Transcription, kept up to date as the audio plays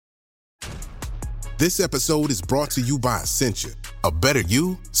This episode is brought to you by Essentia. A better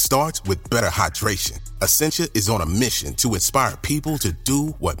you starts with better hydration. Essentia is on a mission to inspire people to do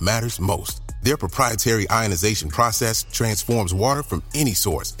what matters most. Their proprietary ionization process transforms water from any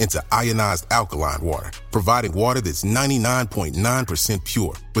source into ionized alkaline water, providing water that's 99.9%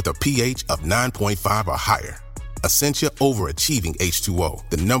 pure with a pH of 9.5 or higher. Essentia Overachieving H2O,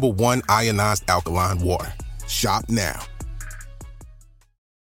 the #1 ionized alkaline water. Shop now.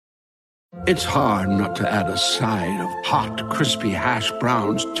 It's hard not to add a side of hot, crispy hash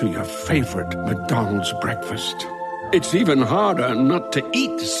browns to your favorite McDonald's breakfast. It's even harder not to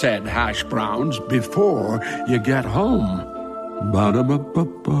eat said hash browns before you get home.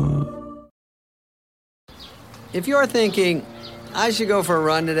 Ba-da-ba-ba-ba. If you're thinking, I should go for a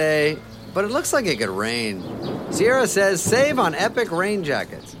run today, but it looks like it could rain, Sierra says save on epic rain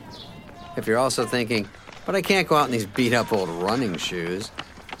jackets. If you're also thinking, but I can't go out in these beat-up old running shoes,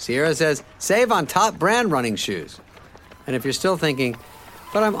 Sierra says save on top brand running shoes. And if you're still thinking,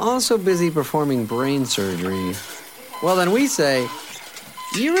 but I'm also busy performing brain surgery, well then we say,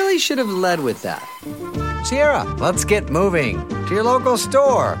 you really should have led with that. Sierra, let's get moving to your local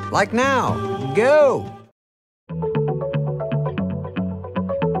store, like now. Go!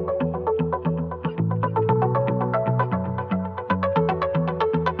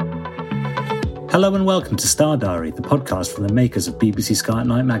 Hello and welcome to Star Diary, the podcast from the makers of BBC Sky at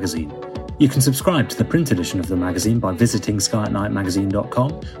Night magazine. You can subscribe to the print edition of the magazine by visiting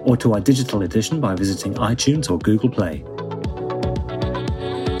skyatnightmagazine.com or to our digital edition by visiting iTunes or Google Play.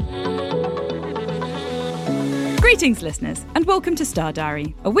 Greetings, listeners, and welcome to Star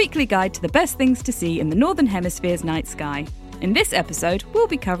Diary, a weekly guide to the best things to see in the Northern Hemisphere's night sky. In this episode, we'll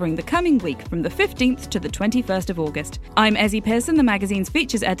be covering the coming week from the 15th to the 21st of August. I'm Ezzy Pearson, the magazine's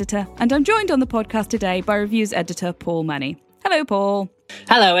features editor, and I'm joined on the podcast today by reviews editor Paul Money. Hello, Paul.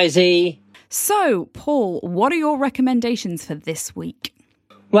 Hello, Ezzy. So, Paul, what are your recommendations for this week?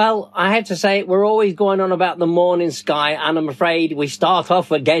 Well, I have to say, we're always going on about the morning sky, and I'm afraid we start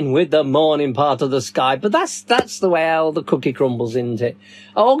off again with the morning part of the sky. But that's the way how the cookie crumbles, isn't it?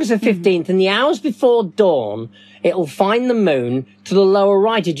 August the 15th, in the hours before dawn, it'll find the moon to the lower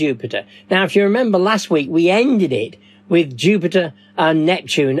right of Jupiter. Now, if you remember last week, we ended it with Jupiter and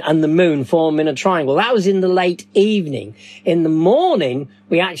Neptune and the moon forming a triangle. That was in the late evening. In the morning,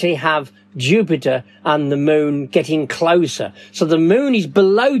 we actually have Jupiter and the moon getting closer. So the moon is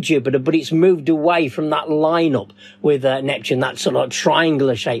below Jupiter, but it's moved away from that lineup with Neptune, that sort of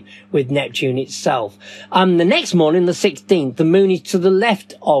triangular shape with Neptune itself. The next morning, the 16th, the moon is to the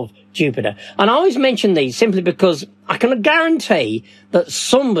left of Jupiter. And I always mention these simply because I can guarantee that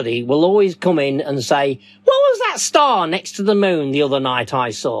somebody will always come in and say, what was that star next to the moon the other night I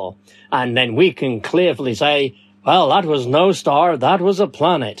saw? And then we can clearly say, well, that was no star, that was a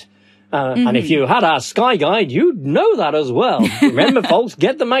planet. And if you had our Sky Guide, you'd know that as well. Remember, folks,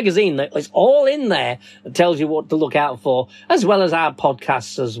 get the magazine. It's all in there. It tells you what to look out for, as well as our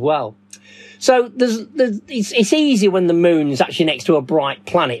podcasts as well. So it's easy when the moon is actually next to a bright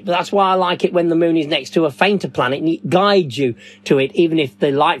planet, but that's why I like it when the moon is next to a fainter planet, and it guides you to it, even if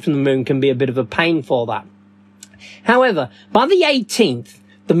the light from the moon can be a bit of a pain for that. However, by the 18th,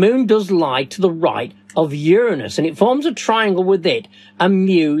 the moon does lie to the right of Uranus, and it forms a triangle with it and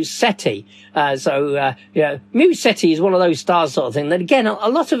Mu Ceti. Mu Ceti is one of those stars sort of thing that, again, a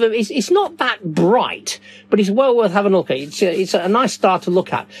lot of it it's not that bright, but it's well worth having a look at. It's a nice star to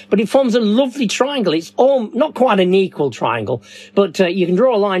look at, but it forms a lovely triangle. It's all not quite an equal triangle, but you can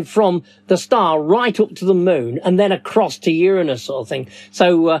draw a line from the star right up to the moon and then across to Uranus sort of thing.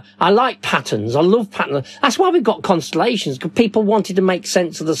 So I like patterns. I love patterns. That's why we've got constellations, because people wanted to make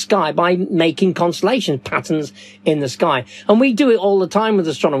sense of the sky by making constellations, patterns in the sky. And we do it all the time with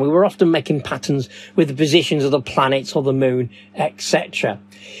astronomy. We're often making patterns with the positions of the planets or the moon, etc.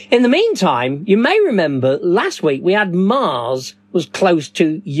 In the meantime, you may remember last week we had Mars was close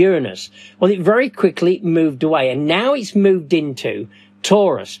to Uranus. Well, it very quickly moved away, and now it's moved into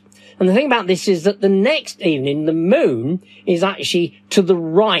Taurus. And the thing about this is that the next evening, the moon is actually to the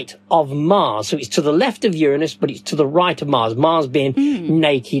right of Mars. So it's to the left of Uranus, but it's to the right of Mars, Mars being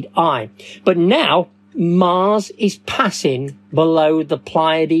naked eye. But now Mars is passing below the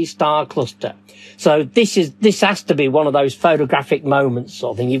Pleiades star cluster. So this has to be one of those photographic moments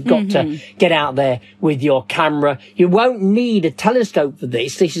sort of thing. You've got to get out there with your camera. You won't need a telescope for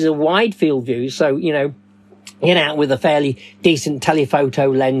this. This is a wide field view. So, get out with a fairly decent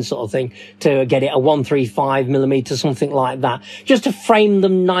telephoto lens sort of thing to get it a 135mm, something like that, just to frame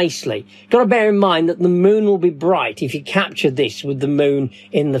them nicely. Got to bear in mind that the moon will be bright if you capture this with the moon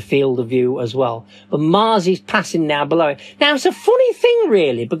in the field of view as well. But Mars is passing now below it. Now, it's a funny thing,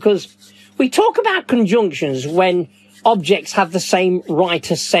 really, because we talk about conjunctions when objects have the same right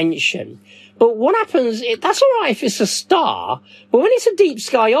ascension. But what happens, that's all right if it's a star, but when it's a deep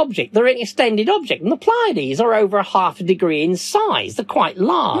sky object, they're an extended object, and the Pleiades are over a half a degree in size. They're quite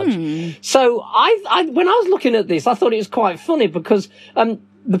large. So when I was looking at this, I thought it was quite funny because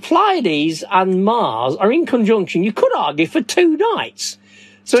the Pleiades and Mars are in conjunction, you could argue, for 2 nights.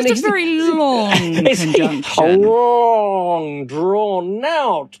 So it's a very long conjunction. A long,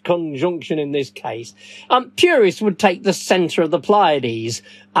 drawn-out conjunction in this case. Purists would take the centre of the Pleiades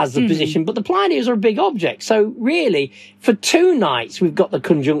as the position, but the Pleiades are a big object. So really, for 2 nights, we've got the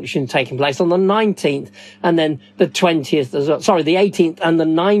conjunction taking place on the 19th and then the 20th, sorry, the 18th and the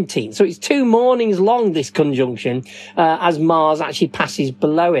 19th. So it's 2 mornings long, this conjunction, as Mars actually passes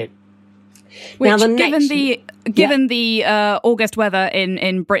below it. Which, now, given the August weather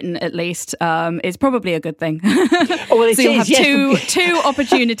in Britain, at least, is probably a good thing. Well, so you'll have two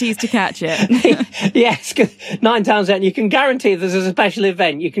opportunities to catch it. Yes, 9 times out, you can guarantee there's a special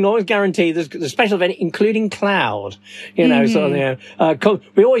event. You can always guarantee there's a special event, including cloud. You know,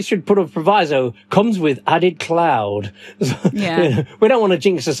 we always should put a proviso, comes with added cloud. Yeah. We don't want to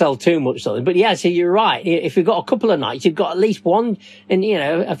jinx ourselves too much, but yeah, so you're right. If you've got a couple of nights, you've got at least one, and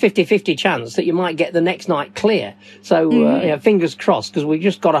a 50-50 chance that you might get the next night clear. So, fingers crossed, because we've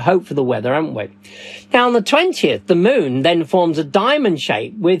just got to hope for the weather, haven't we? Now, on the 20th, the moon then forms a diamond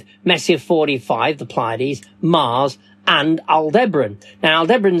shape with Messier 45, the Pleiades, Mars, and Aldebaran. Now,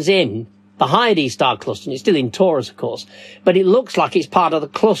 Aldebaran's in the Hyades star cluster, and it's still in Taurus, of course, but it looks like it's part of the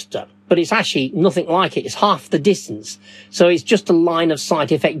cluster. But it's actually nothing like it. It's half the distance. So it's just a line of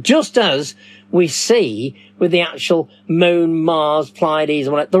sight effect, just as we see with the actual moon, Mars, Pleiades,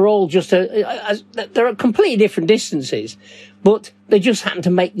 and whatever. They're all just they're at completely different distances, but they just happen to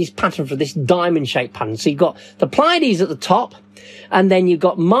make this pattern for this diamond-shaped pattern. So you've got the Pleiades at the top, and then you've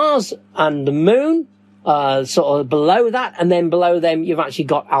got Mars and the moon, sort of below that, and then below them you've actually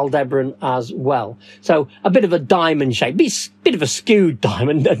got Aldebaran as well. So a bit of a diamond shape. It's a bit of a skewed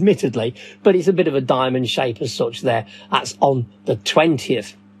diamond, admittedly, but it's a bit of a diamond shape as such there. That's on the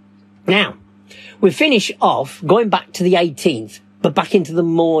 20th. Now, we finish off going back to the 18th, but back into the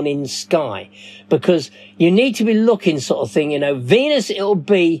morning sky, because you need to be looking sort of thing, Venus, it'll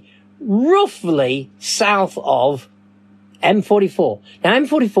be roughly south of M44. Now,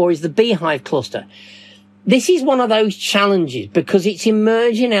 M44 is the Beehive cluster. This is one of those challenges because it's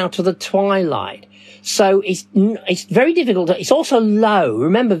emerging out of the twilight. So it's very difficult. It's also low.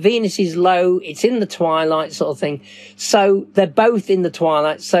 Remember, Venus is low. It's in the twilight sort of thing. So they're both in the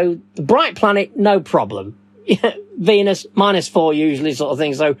twilight. So the bright planet, no problem. Venus, -4 usually sort of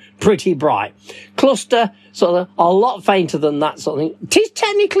thing. So pretty bright. Cluster, sort of a lot fainter than that sort of thing. It is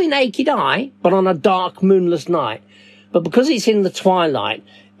technically naked eye, but on a dark, moonless night. But because it's in the twilight,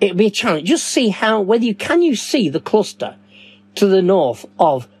 it'll be a challenge. Just see whether you see the cluster to the north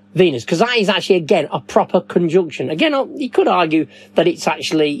of Venus, because that is actually, again, a proper conjunction. Again, you could argue that it's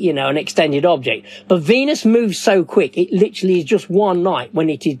actually, an extended object. But Venus moves so quick, it literally is just one night when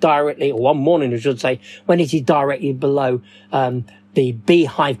it is directly, or one morning, I should say, when it is directly below the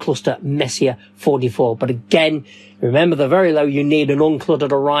Beehive cluster Messier 44. But again, remember, they're very low. You need an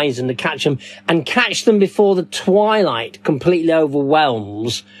uncluttered horizon to catch them, and catch them before the twilight completely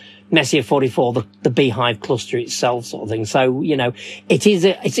overwhelms Messier 44, the Beehive cluster itself sort of thing. So,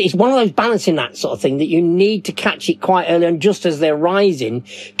 it's one of those balancing act sort of thing that you need to catch it quite early, and just as they're rising,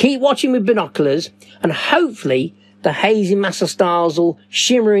 keep watching with binoculars, and hopefully the hazy mass of stars will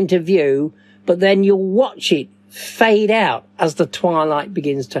shimmer into view, but then you'll watch it fade out as the twilight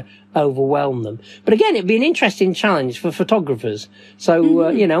begins to overwhelm them. But again, it'd be an interesting challenge for photographers. So,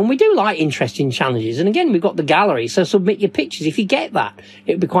 and we do like interesting challenges. And again, we've got the gallery, so submit your pictures if you get that.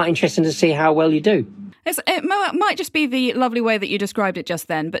 It'd be quite interesting to see how well you do. It might just be the lovely way that you described it just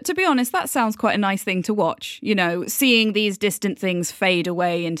then, but to be honest, that sounds quite a nice thing to watch. Seeing these distant things fade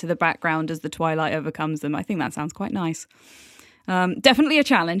away into the background as the twilight overcomes them. I think that sounds quite nice. Definitely a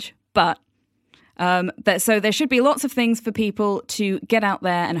challenge, but so there should be lots of things for people to get out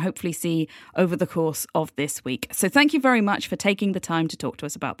there and hopefully see over the course of this week. So thank you very much for taking the time to talk to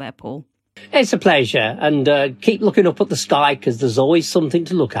us about that, Paul. It's a pleasure, and keep looking up at the sky, because there's always something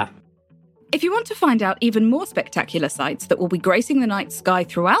to look at. If you want to find out even more spectacular sights that will be gracing the night sky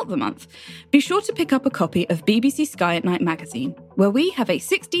throughout the month, be sure to pick up a copy of BBC Sky at Night magazine, where we have a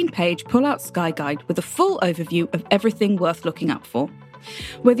 16-page pull-out sky guide with a full overview of everything worth looking up for.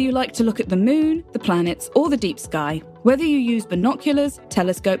 Whether you like to look at the moon, the planets, or the deep sky, whether you use binoculars,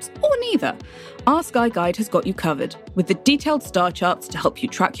 telescopes, or neither, our Sky Guide has got you covered, with the detailed star charts to help you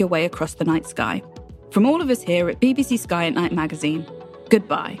track your way across the night sky. From all of us here at BBC Sky at Night magazine,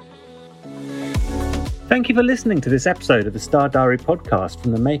 goodbye. Thank you for listening to this episode of the Star Diary podcast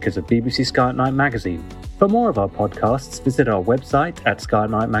from the makers of BBC Sky at Night magazine. For more of our podcasts, visit our website at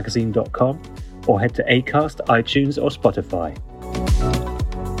skyatnightmagazine.com or head to Acast, iTunes or Spotify.